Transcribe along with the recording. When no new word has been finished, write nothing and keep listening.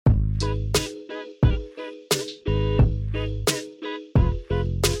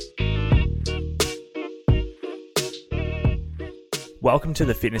Welcome to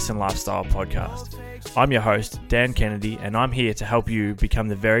the Fitness and Lifestyle Podcast. I'm your host, Dan Kennedy, and I'm here to help you become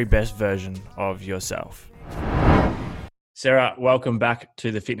the very best version of yourself. Sarah, welcome back to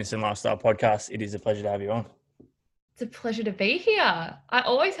the Fitness and Lifestyle Podcast. It is a pleasure to have you on. It's a pleasure to be here. I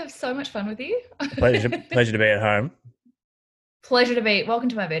always have so much fun with you. Pleasure to be at home. Pleasure to be. Welcome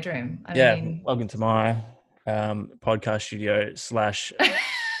to my bedroom. Welcome to my podcast studio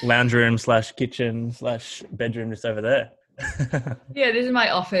 / lounge room / kitchen / bedroom just over there. Yeah, this is my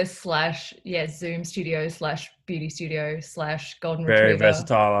office / Zoom studio / beauty studio / golden Very retriever.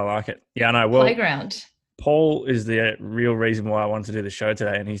 versatile. I like it. Yeah, I know. Well, playground. Paul is the real reason why I wanted to do the show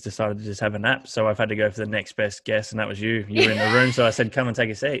today, and he's decided to just have a nap. So I've had to go for the next best guest, and that was you. You were in the room, so I said, come and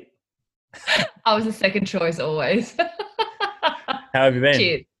take a seat. I was the second choice always. How have you been?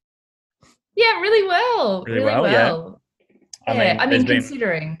 Cheers. Yeah, really well. Really well. Yeah. I mean,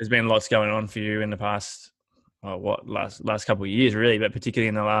 considering. There's been lots going on for you in the past, last couple of years, really, but particularly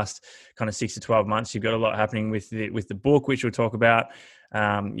in the last kind of 6 to 12 months, you've got a lot happening with the book, which we'll talk about.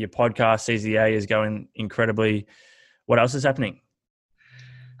 Your podcast, CZA, is going incredibly. What else is happening?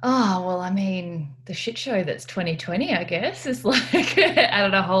 Oh, well, I mean, the shit show that's 2020, I guess, is like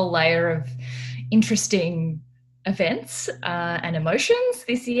added a whole layer of interesting events and emotions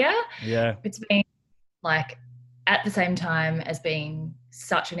this year. Yeah. It's been like at the same time as being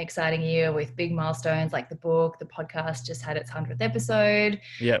such an exciting year with big milestones like the book. The podcast just had its 100th episode.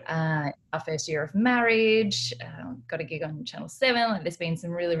 Yep. Our first year of marriage, got a gig on Channel 7. Like, there's been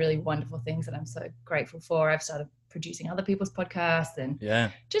some really, really wonderful things that I'm so grateful for. I've started producing other people's podcasts and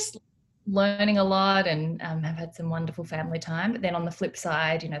just learning a lot, and have had some wonderful family time. But then on the flip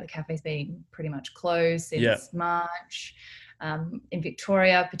side, the cafe's been pretty much closed since March. In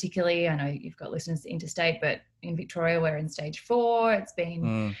Victoria particularly, I know you've got listeners interstate, but in Victoria we're in stage 4. It's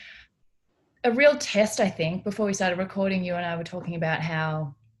been a real test, I think. Before we started recording, you and I were talking about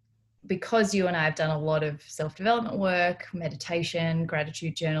how, because you and I have done a lot of self-development work, meditation,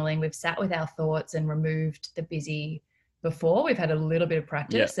 gratitude journaling, we've sat with our thoughts and removed the busy before. We've had a little bit of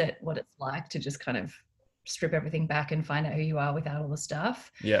practice at what it's like to just kind of strip everything back and find out who you are without all the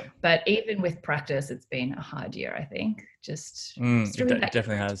stuff. Yeah. But even with practice, it's been a hard year, I think. Just stripping back. It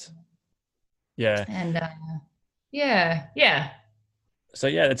definitely has. Yeah. And So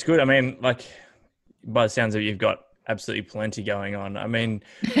yeah, it's good. I mean, like, by the sounds of it, you've got absolutely plenty going on. I mean,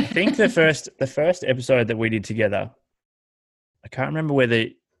 I think the first episode that we did together, I can't remember whether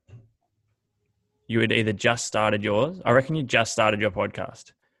you had either just started yours. I reckon you just started your podcast.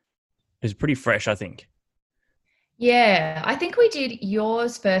 It was pretty fresh, I think. Yeah, I think we did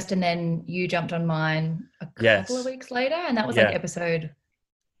yours first, and then you jumped on mine a couple of weeks later, and that was like episode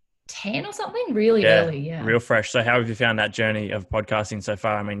 10 or something, really early. Yeah, real fresh. So how have you found that journey of podcasting so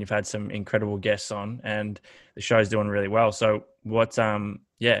far? I mean, you've had some incredible guests on, and the show's doing really well. So what's how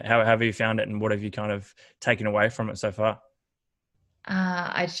have you found it, and what have you kind of taken away from it so far?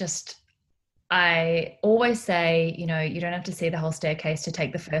 I always say, you don't have to see the whole staircase to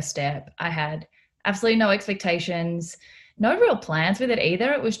take the first step. I had absolutely no expectations, no real plans with it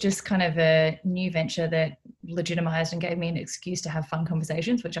either. It was just kind of a new venture that legitimized and gave me an excuse to have fun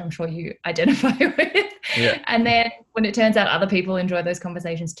conversations, which I'm sure you identify with. Yeah. And then when it turns out other people enjoy those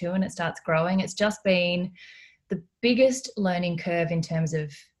conversations too, and it starts growing, it's just been the biggest learning curve in terms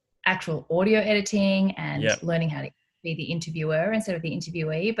of actual audio editing and learning how to be the interviewer instead of the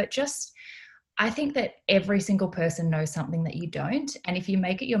interviewee. But just, I think that every single person knows something that you don't. And if you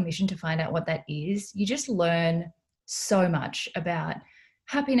make it your mission to find out what that is, you just learn so much about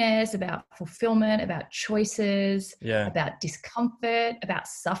happiness, about fulfillment, about choices, about discomfort, about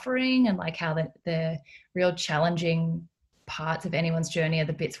suffering, and like how the real challenging parts of anyone's journey are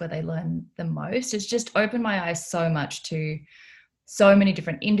the bits where they learn the most. It's just opened my eyes so much to so many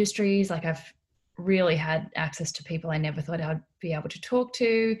different industries. Like, I've really had access to people I never thought I'd be able to talk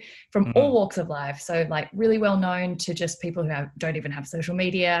to from all walks of life. So like really well known to just people who don't even have social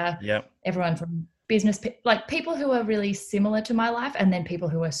media. Yep. Everyone from business, like people who are really similar to my life, and then people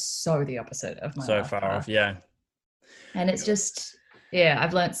who are so the opposite of my life. So far off, yeah. And it's just,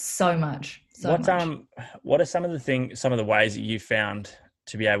 I've learned so much. What are some of the ways that you found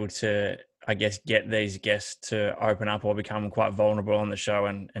to be able to, I guess, get these guests to open up or become quite vulnerable on the show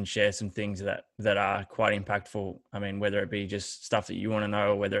and share some things that are quite impactful? I mean, whether it be just stuff that you want to know,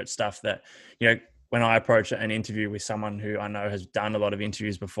 or whether it's stuff that, when I approach an interview with someone who I know has done a lot of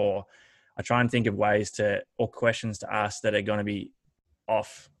interviews before, I try and think of ways or questions to ask that are going to be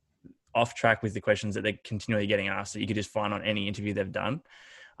off track with the questions that they're continually getting asked that you could just find on any interview they've done.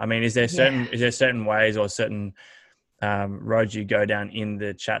 I mean, is there certain ways or certain roads you go down in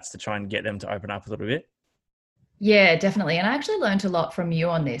the chats to try and get them to open up a little bit? Yeah, definitely. And I actually learned a lot from you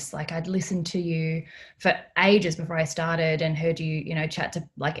on this. Like I'd listened to you for ages before I started and heard you, chat to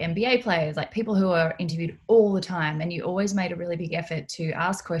like NBA players, like people who are interviewed all the time. And you always made a really big effort to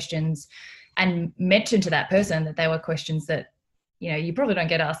ask questions and mention to that person that they were questions that, you probably don't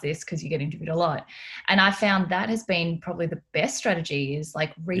get asked this because you get interviewed a lot. And I found that has been probably the best strategy is like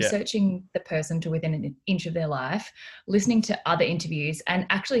Yeah. researching the person to within an inch of their life, listening to other interviews and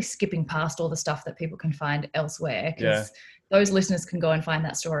actually skipping past all the stuff that people can find elsewhere Yeah. because those listeners can go and find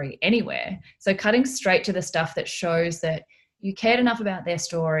that story anywhere. So cutting straight to the stuff that shows that you cared enough about their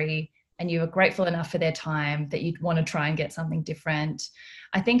story and you were grateful enough for their time that you'd want to try and get something different.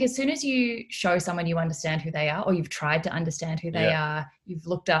 I think as soon as you show someone you understand who they are, or you've tried to understand who they Yeah. are, you've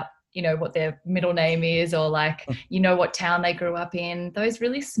looked up, what their middle name is, or like, what town they grew up in, those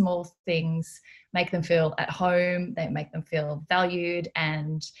really small things make them feel at home. They make them feel valued.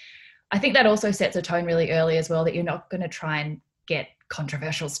 And I think that also sets a tone really early as well, that you're not going to try and get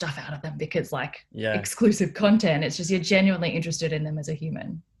controversial stuff out of them because like Yeah. exclusive content, it's just you're genuinely interested in them as a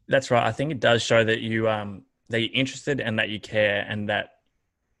human. That's right. I think it does show that that you're interested and that you care and that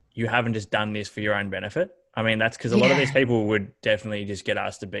you haven't just done this for your own benefit. I mean, that's because a lot of these Yeah. people would definitely just get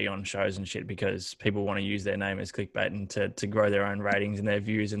asked to be on shows and shit because people want to use their name as clickbait and to grow their own ratings and their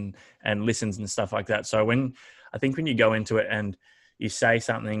views and listens and stuff like that. So I think when you go into it and you say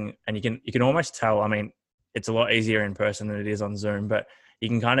something and you can almost tell, I mean, it's a lot easier in person than it is on Zoom, but you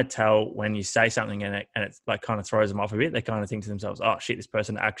can kind of tell when you say something and it's like kind of throws them off a bit. They kind of think to themselves, oh shit, this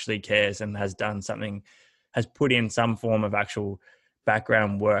person actually cares and has done something, has put in some form of actual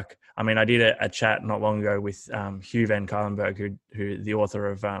background work. I mean, I did a chat not long ago with Hugh Van Cuylenberg, who the author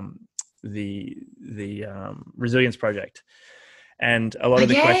of the Resilience Project, and Oh,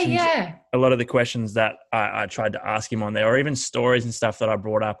 yeah, yeah. a lot of the questions that I tried to ask him on there, or even stories and stuff that I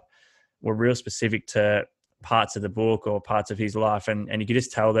brought up, were real specific to parts of the book or parts of his life, and you could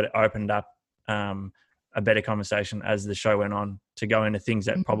just tell that it opened up a better conversation as the show went on to go into things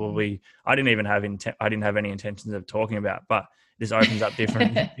that Mhm. probably I didn't have any intentions of talking about, but this opens up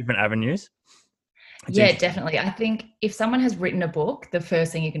different avenues. It's Yeah, interesting. definitely. I think if someone has written a book, the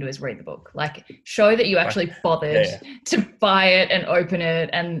first thing you can do is read the book. Like show that you Right. actually Yeah, bothered yeah, to buy it and open it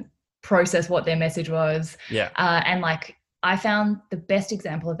and process what their message was. yeah. And like I found the best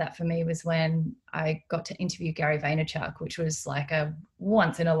example of that for me was when I got to interview Gary Vaynerchuk, which was like a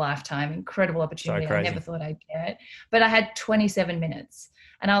once in a lifetime incredible So opportunity I never crazy. thought I'd get. But I had 27 minutes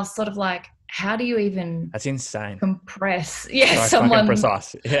and I was sort of like, how do you even That's insane. compress So fucking someone's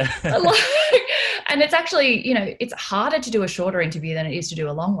precise. Yeah. like, and it's actually, it's harder to do a shorter interview than it is to do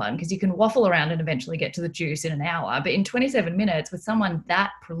a long one because you can waffle around and eventually get to the juice in an hour. But in 27 minutes with someone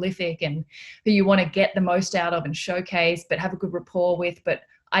that prolific and who you want to get the most out of and showcase, but have a good rapport with, but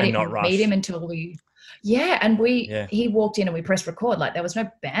I And not didn't meet rush. him until yeah. And Yeah. he walked in and we pressed record. Like there was no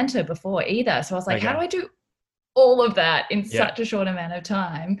banter before either. So I was like, how do Okay. I do all of that in Yeah. such a short amount of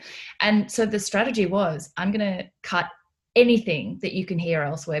time? And so the strategy was I'm going to cut anything that you can hear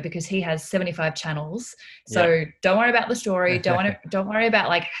elsewhere because he has 75 channels. Yeah. So don't worry about the story. Don't worry about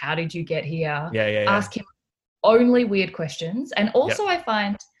like, how did you get here? Yeah. Yeah. Yeah. Ask him only weird questions. And Yep. also I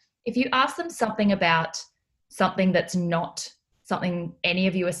find if you ask them something about something that's not something any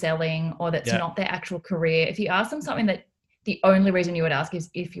of you are selling or that's Yeah. not their actual career, if you ask them something that the only reason you would ask is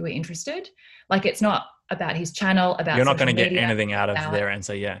if you were interested, like it's not about his channel, You're about not going social to get media, anything out of about their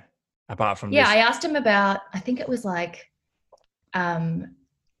answer. Yeah. Apart from yeah, I just, asked him about, I think it was like um,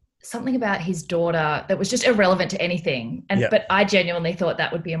 something about his daughter that was just irrelevant to anything. And yeah. but I genuinely thought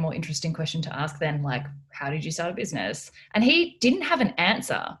that would be a more interesting question to ask than like, how did you start a business? And he didn't have an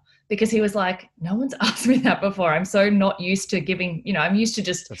answer because he was like, no one's asked me that before. I'm so not used to giving, I'm used to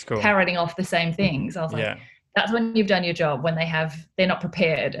just That's cool. parroting off the same things. I was like, Yeah. that's when you've done your job, when they're not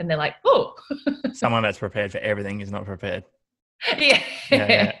prepared and they're like, oh, Someone that's prepared for everything is not prepared. Yeah.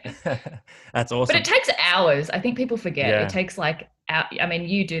 yeah. Yeah. That's But it awesome. takes hours. I think people forget. It Yeah. takes like, I mean,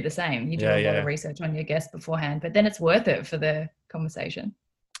 you do the same. You do Yeah. a lot of Yeah. research on your guests beforehand, but then it's worth it for the conversation.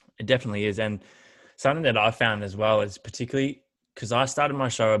 It definitely is. And something that I found as well is particularly because I started my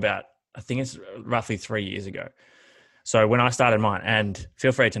show about, I think it's roughly 3 years ago. So when I started mine, and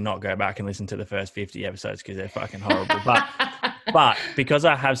feel free to not go back and listen to the first 50 episodes because they're fucking horrible. But because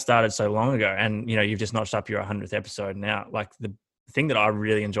I have started so long ago and, you've just notched up your 100th episode now, like the thing that I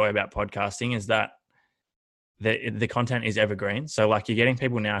really enjoy about podcasting is that the content is evergreen. So like you're getting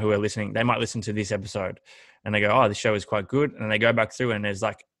people now who are listening, they might listen to this episode and they go, oh, this show is quite good. And they go back through and there's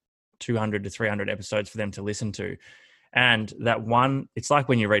like 200 to 300 episodes for them to listen to. And that one, it's like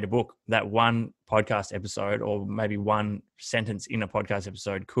when you read a book, that one podcast episode or maybe one sentence in a podcast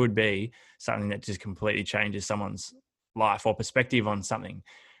episode could be something that just completely changes someone's life or perspective on something,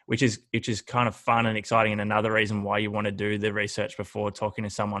 which is kind of fun and exciting. And another reason why you want to do the research before talking to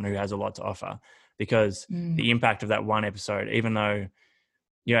someone who has a lot to offer, because the impact of that one episode, even though,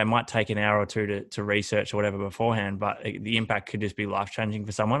 it might take an hour or two to research or whatever beforehand, but the impact could just be life-changing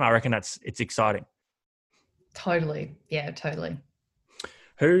for someone. I reckon it's exciting. Totally. Yeah, totally.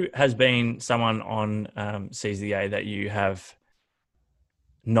 Who has been someone on Seize the A that you have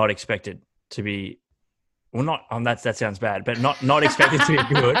not expected to be, well, not that sounds bad, but not expected to be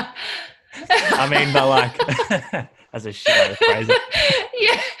good? I mean, but like, that's a shit way to phrase it.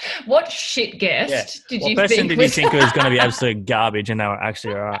 Yeah. What shit guest did you think? What person did you think was going to be absolute garbage and they were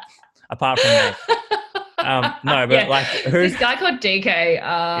actually all right? Apart from me. No, but like this guy called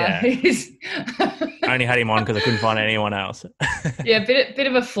DK. He's I only had him on because I couldn't find anyone else. Yeah, bit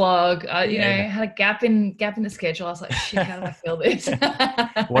of a flog. Had a gap in the schedule. I was like, shit, how do I feel this?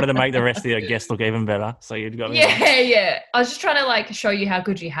 Wanted to make the rest of your guests look even better, so you'd got me. Yeah. I was just trying to like show you how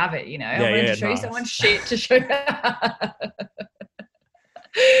good you have it. I wanted to show you someone shit to show.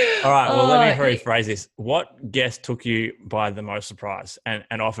 All right, well, let me rephrase this. What guest took you by the most surprise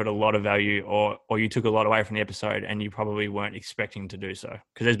and offered a lot of value, or you took a lot away from the episode and you probably weren't expecting to do so?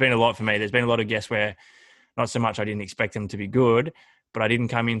 Because there's been a lot for me. There's been a lot of guests where not so much I didn't expect them to be good, but I didn't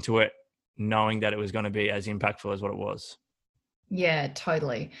come into it knowing that it was going to be as impactful as what it was. Yeah,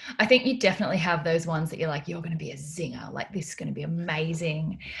 totally. I think you definitely have those ones that you're like, you're going to be a zinger. Like, this is going to be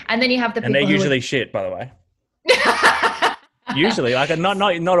amazing. And then you have the people and they're usually shit, by the way. Usually, like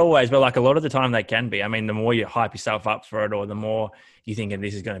not always, but like a lot of the time they can be. I mean, the more you hype yourself up for it, or the more you think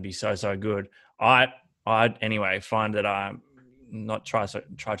this is going to be so good. I anyway find that I'm not try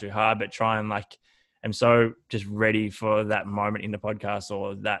too hard, but try and like am so just ready for that moment in the podcast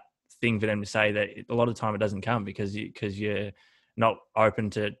or that thing for them to say that a lot of the time it doesn't come because you're not open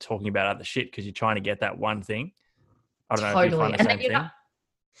to talking about other shit because you're trying to get that one thing. I don't know if you find the same thing.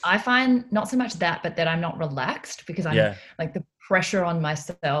 I find not so much that, but that I'm not relaxed because I'm like the pressure on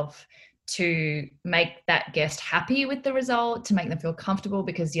myself to make that guest happy with the result, to make them feel comfortable,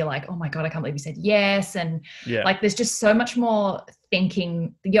 because you're like, oh my God, I can't believe you said yes. And like, there's just so much more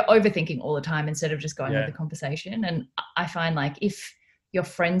thinking. You're overthinking all the time instead of just going with the conversation. And I find like if your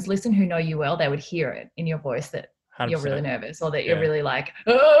friends listen who know you well, they would hear it in your voice that 100%. You're really nervous or that you're really like,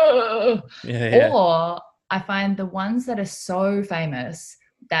 oh. Or I find the ones that are so famous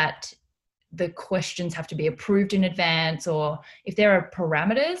that the questions have to be approved in advance, or if there are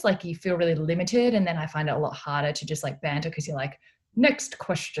parameters, like you feel really limited. And then I find it a lot harder to just like banter because you're like, next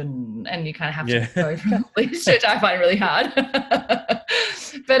question. And you kind of have to go from the list, which I find really hard.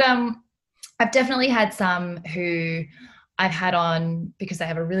 But I've definitely had some who I've had on because they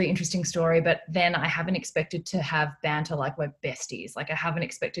have a really interesting story, but then I haven't expected to have banter like we're besties. Like I haven't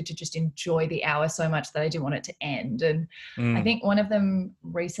expected to just enjoy the hour so much that I didn't want it to end. And I think one of them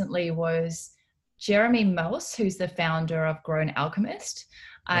recently was Jeremy Mouse, who's the founder of Grown Alchemist.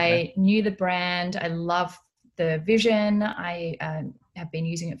 Okay. I knew the brand. I love the vision. I have been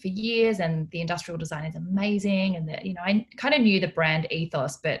using it for years, and the industrial design is amazing. And I kind of knew the brand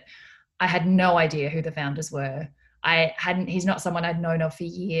ethos, but I had no idea who the founders were. He's not someone I'd known of for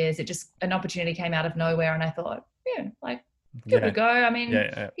years. It just, an opportunity came out of nowhere and I thought, give it a go. I mean,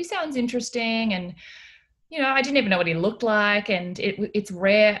 he sounds interesting. And, I didn't even know what he looked like. And it's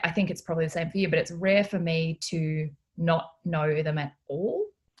rare. I think it's probably the same for you, but it's rare for me to not know them at all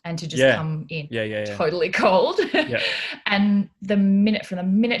and to just come in totally cold. And from the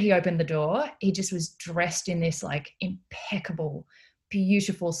minute he opened the door, he just was dressed in this like impeccable,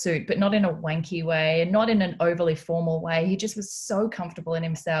 beautiful suit, but not in a wanky way and not in an overly formal way. He just was so comfortable in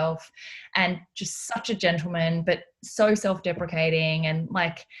himself and just such a gentleman, but so self-deprecating and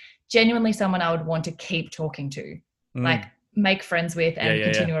like genuinely someone I would want to keep talking to, like make friends with and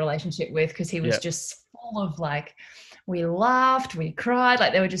continue a relationship with, because he was just full of like, we laughed, we cried,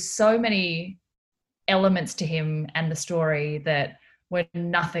 like there were just so many elements to him and the story that were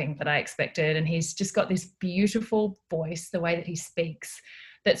nothing that I expected. And he's just got this beautiful voice, the way that he speaks,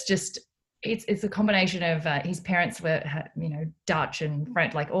 that's just, it's a combination of his parents were, Dutch and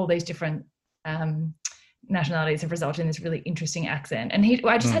French, like all these different nationalities have resulted in this really interesting accent. And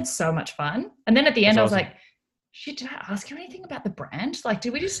I just had so much fun. And then at the end, I was like, shit, did I ask you anything about the brand? Like,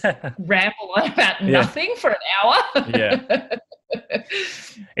 did we just ramble on about nothing for an hour?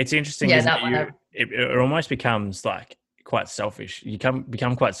 It's interesting. It almost becomes like quite selfish. You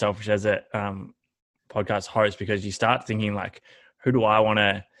become quite selfish as a podcast host, because you start thinking like, who do I want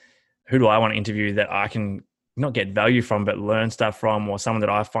to interview that I can not get value from, but learn stuff from, or someone that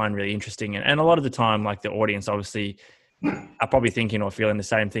I find really interesting. And a lot of the time, like the audience obviously are probably thinking or feeling the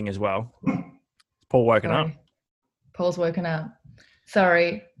same thing as well. Paul woken up. Sorry. Paul's woken up.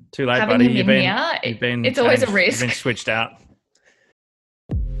 Sorry. Too late, Having buddy. him in here, You've been it's always a changed. You've been risk. switched out.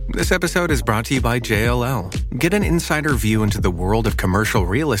 This episode is brought to you by JLL. Get an insider view into the world of commercial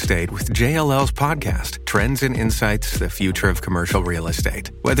real estate with JLL's podcast, Trends and Insights, the Future of Commercial Real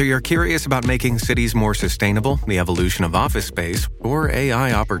Estate. Whether you're curious about making cities more sustainable, the evolution of office space, or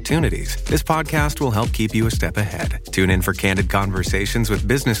AI opportunities, this podcast will help keep you a step ahead. Tune in for candid conversations with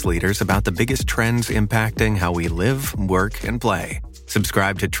business leaders about the biggest trends impacting how we live, work, and play.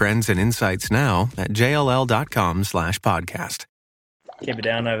 Subscribe to Trends and Insights now at jll.com/podcast. Keep it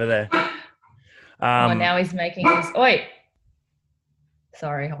down over there. Now he's making his... Oi!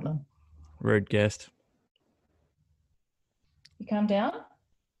 Sorry, hold on. Rude guest. You calm down?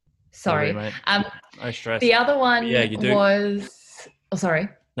 Sorry. Mate. No stress. The other one you was... Oh, sorry.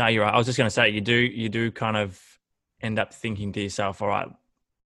 No, you're right. I was just going to say, you do kind of end up thinking to yourself, all right,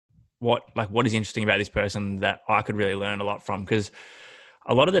 what is interesting about this person that I could really learn a lot from? Because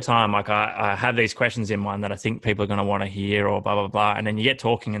a lot of the time, like I have these questions in mind that I think people are going to want to hear, or blah, blah, blah. And then you get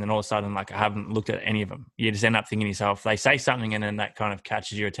talking, and then all of a sudden, like, I haven't looked at any of them. You just end up thinking to yourself, they say something, and then that kind of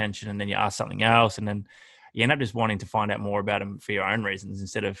catches your attention, and then you ask something else. And then you end up just wanting to find out more about them for your own reasons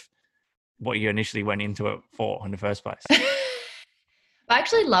instead of what you initially went into it for in the first place. I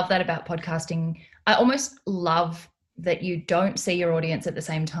actually love that about podcasting. I almost love that you don't see your audience at the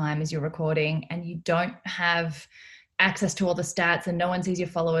same time as you're recording, and you don't have access to all the stats, and no one sees your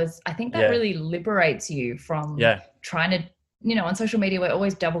followers. I think that really liberates you from trying to, on social media, we're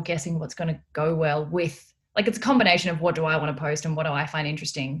always double guessing what's going to go well with, like, it's a combination of what do I want to post and what do I find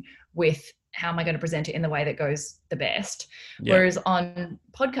interesting with how am I going to present it in the way that goes the best. Whereas on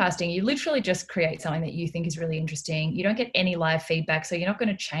podcasting, you literally just create something that you think is really interesting. You don't get any live feedback, so you're not going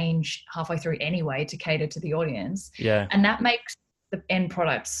to change halfway through anyway to cater to the audience. And that makes the end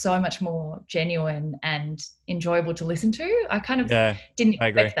product so much more genuine and enjoyable to listen to. I kind of didn't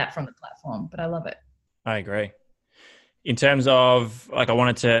expect that from the platform, but I love it. I agree. In terms of, like, I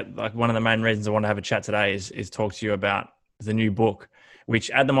wanted to, like, one of the main reasons I want to have a chat today is talk to you about the new book,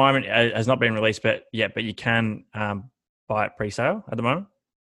 which at the moment has not been released but you can buy it pre-sale at the moment.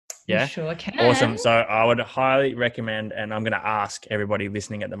 Yeah. You sure can. Awesome. So I would highly recommend, and I'm going to ask everybody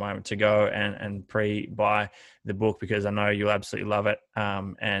listening at the moment to go and pre-buy the book, because I know you'll absolutely love it.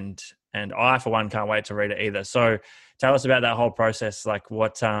 And I, for one, can't wait to read it either. So tell us about that whole process. Like,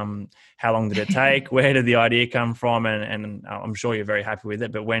 how long did it take? Where did the idea come from? And I'm sure you're very happy with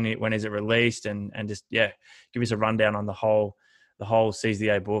it, but when is it released? And just, give us a rundown on the whole Seize the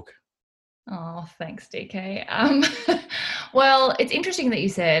A book. Oh, thanks, DK. Well, it's interesting that you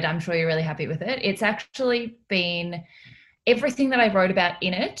said, I'm sure you're really happy with it. It's actually been everything that I wrote about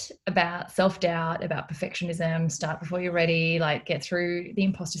in it, about self-doubt, about perfectionism, start before you're ready, like get through the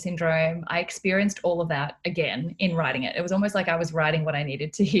imposter syndrome. I experienced all of that again in writing it. It was almost like I was writing what I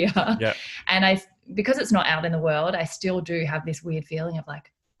needed to hear. And because it's not out in the world, I still do have this weird feeling of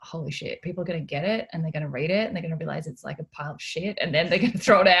like, holy shit, people are going to get it and they're going to read it and they're going to realize it's like a pile of shit, and then they're going to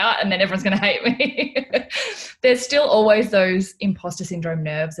throw it out and then everyone's going to hate me. There's still always those imposter syndrome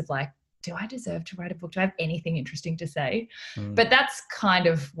nerves of like, do I deserve to write a book? Do I have anything interesting to say? But that's kind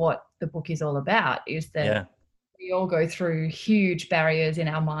of what the book is all about, is that we all go through huge barriers in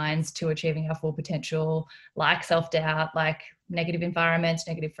our minds to achieving our full potential, like self-doubt, like negative environments,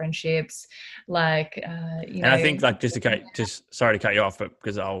 negative friendships, like, And I think, like, sorry to cut you off, but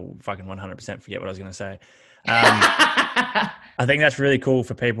because I'll fucking 100% forget what I was going to say. I think that's really cool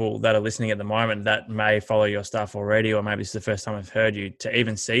for people that are listening at the moment that may follow your stuff already, or maybe it's the first time I've heard you, to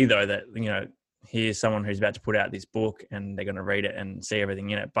even see, though, that, here's someone who's about to put out this book and they're going to read it and see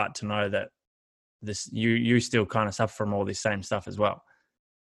everything in it, but to know that you still kind of suffer from all this same stuff as well.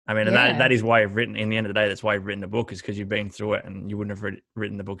 I mean, and that is why you've written, in the end of the day, that's why you've written the book, is because you've been through it, and you wouldn't have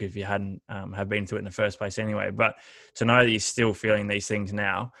written the book if you hadn't have been through it in the first place anyway. But to know that you're still feeling these things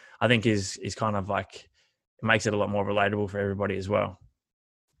now, I think is kind of like, it makes it a lot more relatable for everybody as well.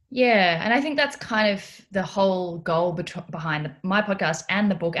 Yeah. And I think that's kind of the whole goal behind my podcast and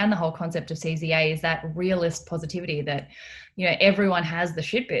the book and the whole concept of CZA, is that realist positivity that, everyone has the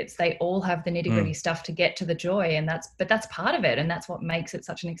shit bits. They all have the nitty gritty stuff to get to the joy. And that's part of it. And that's what makes it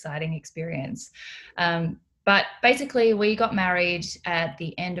such an exciting experience. But basically we got married at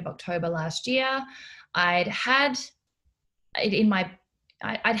the end of October last year. I'd had it in my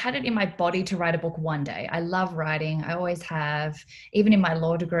body to write a book one day. I love writing. I always have. Even in my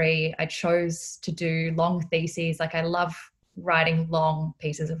law degree, I chose to do long theses. Like, I love writing long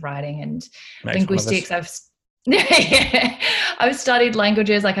pieces of writing, and linguistics. Yeah. I've studied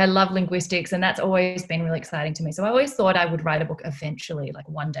languages, like I love linguistics, and that's always been really exciting to me. So I always thought I would write a book eventually, like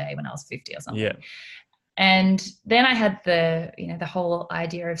one day when I was 50 or something. Yeah. And then I had the whole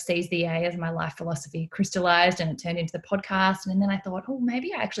idea of seize the A as my life philosophy crystallized, and it turned into the podcast. And then I thought, oh,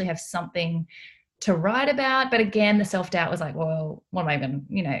 maybe I actually have something to write about. But again, the self-doubt was like, well, what am I going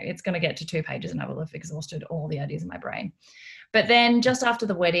to, it's going to get to 2 pages and I will have exhausted all the ideas in my brain. But then just after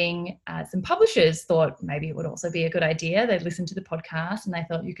the wedding, some publishers thought maybe it would also be a good idea. They listened to the podcast and they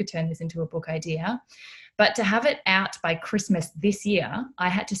thought you could turn this into a book idea. But to have it out by Christmas this year, I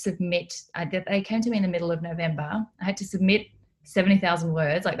had to submit, they came to me in the middle of November. I had to submit 70,000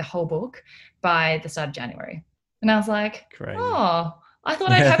 words, like the whole book, by the start of January. And I was like, Crazy. oh, I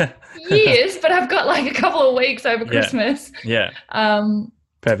thought I'd have years, but I've got like a couple of weeks over Christmas. Yeah.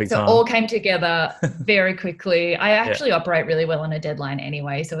 Perfect so time. It all came together very quickly. I actually operate really well on a deadline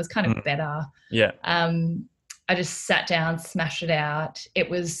anyway, so it was kind of better. Yeah. I just sat down, smashed it out. It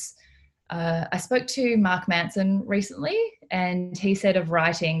was, I spoke to Mark Manson recently, and he said of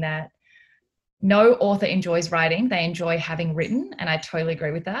writing that no author enjoys writing. They enjoy having written. And I totally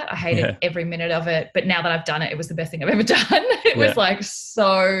agree with that. I hated every minute of it. But now that I've done it, it was the best thing I've ever done. It was like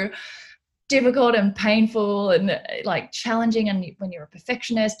so difficult and painful and like challenging. And when you're a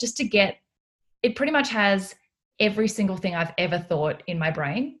perfectionist, just to get, it pretty much has every single thing I've ever thought in my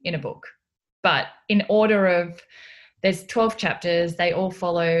brain in a book. But in order of, there's 12 chapters. They all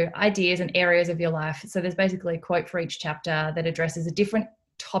follow ideas and areas of your life. So there's basically a quote for each chapter that addresses a different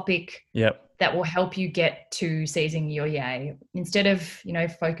topic that will help you get to seizing your yay. Instead of,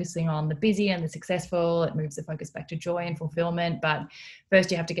 focusing on the busy and the successful, it moves the focus back to joy and fulfillment. But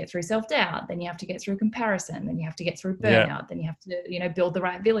first you have to get through self-doubt, then you have to get through comparison, then you have to get through burnout, then you have to, build the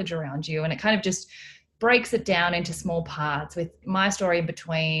right village around you. And it kind of just breaks it down into small parts with my story in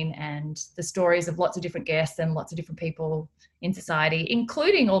between and the stories of lots of different guests and lots of different people in society,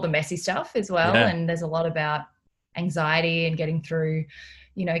 including all the messy stuff as well. And there's a lot about anxiety and getting through,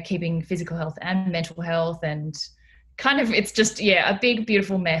 keeping physical health and mental health, and kind of, it's just, a big,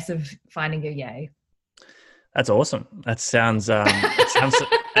 beautiful mess of finding your yay. That's awesome. That sounds, it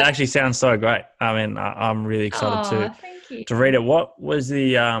actually sounds so great. I mean, I'm really excited to read it. What was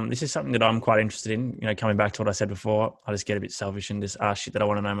the, this is something that I'm quite interested in, coming back to what I said before, I just get a bit selfish and just ask shit that I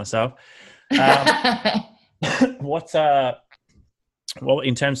want to know myself. Well,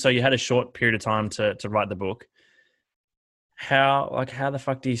 in terms, so you had a short period of time to write the book. How the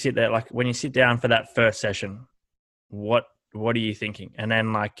fuck do you sit there? Like when you sit down for that first session, what are you thinking? And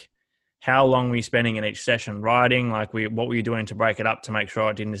then how long were you spending in each session writing? What were you doing to break it up to make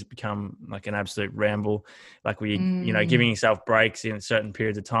sure it didn't just become like an absolute ramble? Were you, giving yourself breaks in certain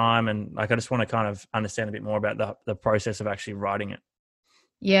periods of time? And I just want to kind of understand a bit more about the process of actually writing it.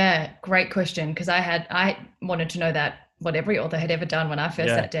 Yeah, great question. Because I wanted to know that what every author had ever done when I first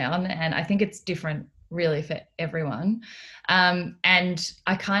sat down. And I think it's different really for everyone. And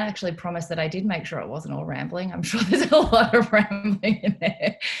I can't actually promise that I did make sure it wasn't all rambling. I'm sure there's a lot of rambling in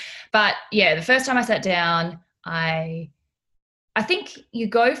there. But yeah, the first time I sat down, I think you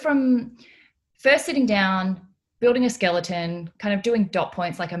go from first sitting down, building a skeleton, kind of doing dot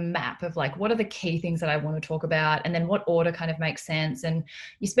points, like a map of what are the key things that I want to talk about, and then what order kind of makes sense. And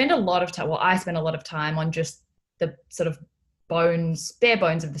you spend a lot of time, well, I spend a lot of time on just the sort of bare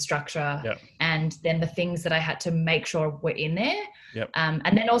bones of the structure, and then the things that I had to make sure were in there.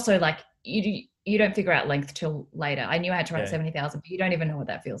 And then also you don't figure out length till later. I knew I had to write 70,000, but you don't even know what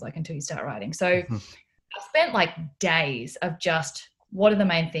that feels like until you start writing. So I spent days of just, what are the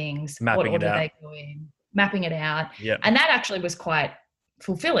main things? What order they go in? Mapping it out. And that actually was quite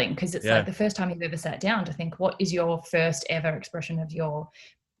fulfilling, because it's the first time you've ever sat down to think, what is your first ever expression of your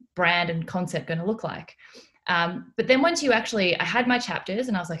brand and concept going to look like? But then once I had my chapters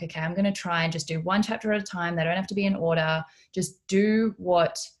and I was like, okay, I'm going to try and just do one chapter at a time. They don't have to be in order. Just do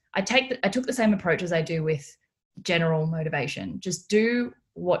what I took the same approach as I do with general motivation. Just do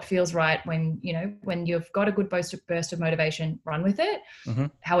what feels right when you've got a good burst of motivation, run with it,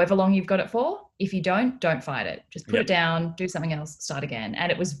 however long you've got it for. If you don't fight it. Just put it down, do something else, start again.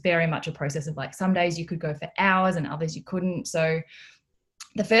 And it was very much a process of some days you could go for hours and others you couldn't. So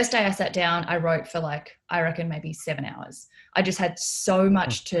the first day I sat down, I wrote for I reckon maybe 7 hours. I just had so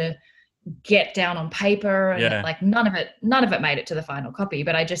much to get down on paper, and none of it made it to the final copy,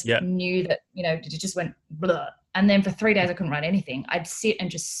 but I just knew that, it just went blah. And then for 3 days I couldn't write anything. I'd sit and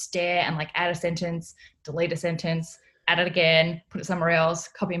just stare and add a sentence, delete a sentence, add it again, put it somewhere else,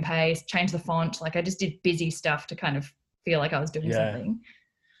 copy and paste, change the font. I just did busy stuff to kind of feel like I was doing something.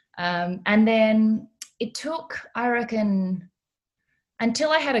 And then it took, I reckon,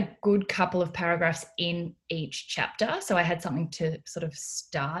 until I had a good couple of paragraphs in each chapter, so I had something to sort of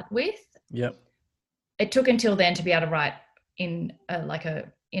start with. Yep. It took until then to be able to write in a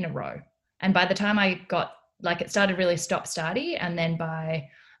row. And by the time I got, like, it started really stop-starty, and then by,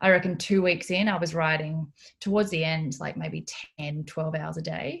 I reckon, 2 weeks in, I was writing towards the end, like maybe 10, 12 hours a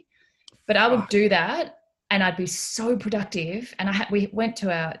day. But I would do that and I'd be so productive. And we went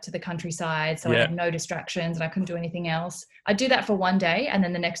to the countryside, so I had no distractions and I couldn't do anything else. I'd do that for one day, and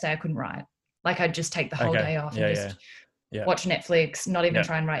then the next day I couldn't write. Like, I'd just take the whole day off and just watch Netflix, not even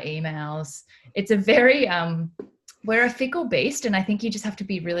try and write emails. It's a very, we're a fickle beast, and I think you just have to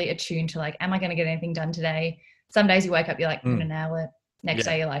be really attuned to, like, am I going to get anything done today? Some days you wake up, you're like, I'm going to nail it. Next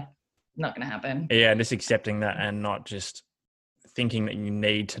day you're like, not going to happen. Yeah, and just accepting that, and not just thinking that you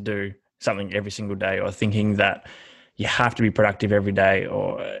need to do something every single day, or thinking that you have to be productive every day.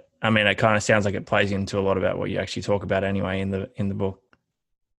 Or, I mean, it kind of sounds like it plays into a lot about what you actually talk about anyway in the book.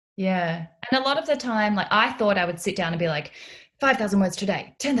 Yeah. And a lot of the time, like, I thought I would sit down and be like, 5,000 words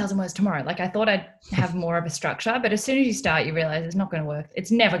today, 10,000 words tomorrow. Like, I thought I'd have more of a structure, but as soon as you start, you realize it's not going to work.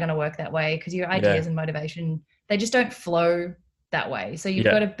 It's never going to work that way, because your ideas and motivation, they just don't flow that way. So you've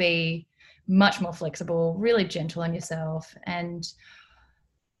got to be much more flexible, really gentle on yourself. And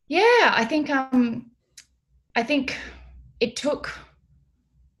I think it took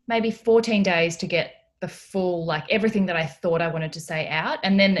maybe 14 days to get the full, like, everything that I thought I wanted to say out.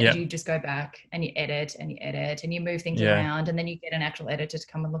 And then you just go back and you edit and you move things around, and then you get an actual editor to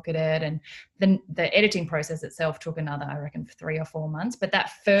come and look at it. And then the editing process itself took another, I reckon, 3 or 4 months. But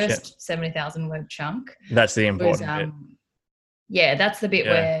that first 70,000 word chunk, that's the important bit. Yeah, that's the bit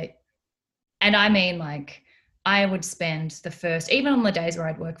where, and I mean, like, I would spend the first, even on the days where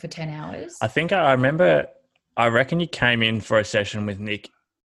I'd work for 10 hours. I think I reckon you came in for a session with Nick,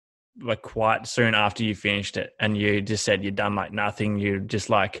 like, quite soon after you finished it, and you just said you'd done like nothing. You just,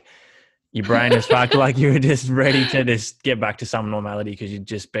 like, your brain was fucked, like you were just ready to just get back to some normality, because you'd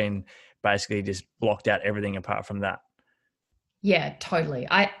just been basically just blocked out everything apart from that. Yeah, totally.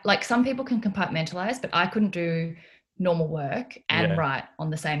 Like, some people can compartmentalize, but I couldn't do normal work and write on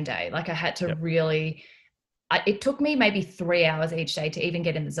the same day. Like, I had to really, it took me maybe 3 hours each day to even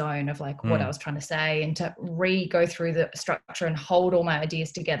get in the zone of, like, what I was trying to say, and to go through the structure and hold all my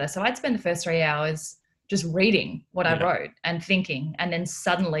ideas together. So I'd spend the first 3 hours just reading what I wrote and thinking, and then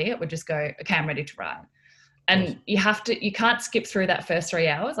suddenly it would just go, okay, I'm ready to write. And you can't skip through that first 3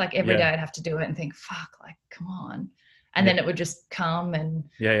 hours. Like, every day I'd have to do it and think, fuck, like, come on. And then it would just come. And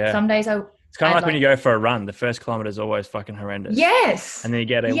some days it's kind of like when you go for a run, the first kilometer is always fucking horrendous. Yes. And then you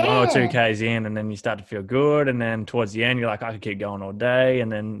get 1 or 2 Ks in, and then you start to feel good. And then towards the end, you're like, I could keep going all day.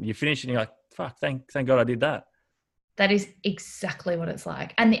 And then you finish and you're like, fuck, thank God I did that. That is exactly what it's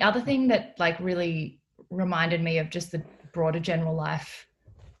like. And the other thing that, like, really reminded me of just the broader general life,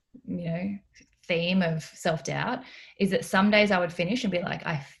 theme of self-doubt, is that some days I would finish and be like,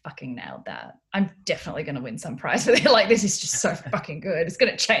 I fucking nailed that. I'm definitely going to win some prize with it. Like, this is just so fucking good. It's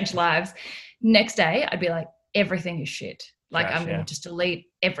going to change lives. Next day, I'd be like, everything is shit. Like, I'm going to just delete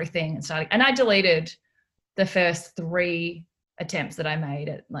everything and start. And I deleted the first 3 attempts that I made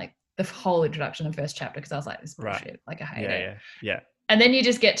at, like, the whole introduction and first chapter, because I was like, this is bullshit. Like, I hate it. Yeah. And then you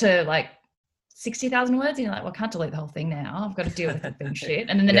just get to, like, 60,000 words, and you're like, well, I can't delete the whole thing now. I've got to deal with it being shit.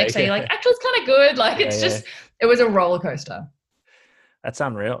 And then the next day you're like, actually, it's kind of good. Like, it's just, it was a roller coaster. That's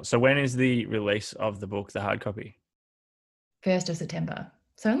unreal. So when is the release of the book, the hard copy? 1st of September.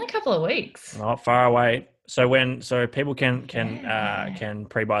 So only a couple of weeks. Not far away. So people can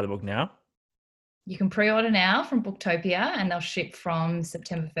pre-buy the book now? You can pre-order now from Booktopia, and they'll ship from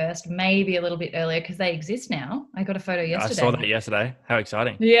September 1st, maybe a little bit earlier, because they exist now. I got a photo yesterday. I saw that yesterday. How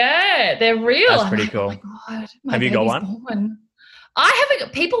exciting. Yeah, they're real. That's pretty cool. Oh my God, have you got one? Born. I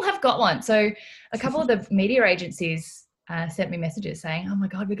haven't. People have got one. So a couple of the media agencies sent me messages saying, oh my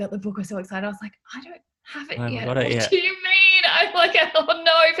God, we got the book. We're so excited. I was like, I don't have it yet. What do you mean? I'm like, oh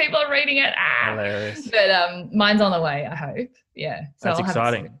no, people are reading it. Hilarious. But mine's on the way, I hope. Yeah. So that's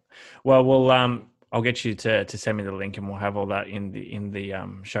exciting. Well, I'll get you to send me the link, and we'll have all that in the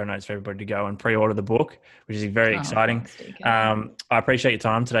show notes for everybody to go and pre-order the book, which is very exciting. I appreciate your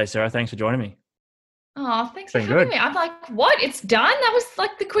time today, Sarah. Thanks for joining me. Oh, thanks for having me. I'm like, what? It's done? That was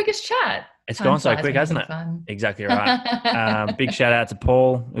like the quickest chat. It's gone so quick, hasn't it? Fun. Exactly right. Big shout out to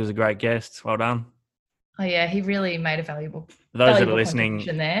Paul. He was a great guest. Well done. Oh yeah, he really made a valuable. Those that are listening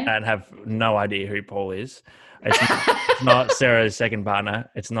and have no idea who Paul is, it's not Sarah's second partner.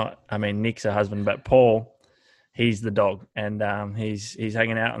 It's not. I mean, Nick's her husband, but Paul, he's the dog, and he's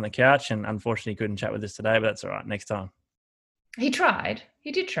hanging out on the couch, and unfortunately couldn't chat with us today, but that's all right. Next time. He tried.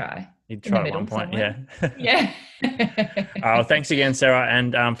 He did try. He'd In the try at one middle point, somewhere. yeah. Yeah. Thanks again, Sarah.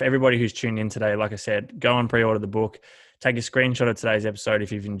 And for everybody who's tuned in today, like I said, go and pre-order the book. Take a screenshot of today's episode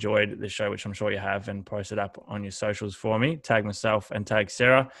if you've enjoyed the show, which I'm sure you have, and post it up on your socials for me. Tag myself and tag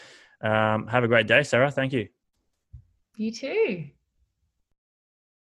Sarah. Have a great day, Sarah. Thank you. You too.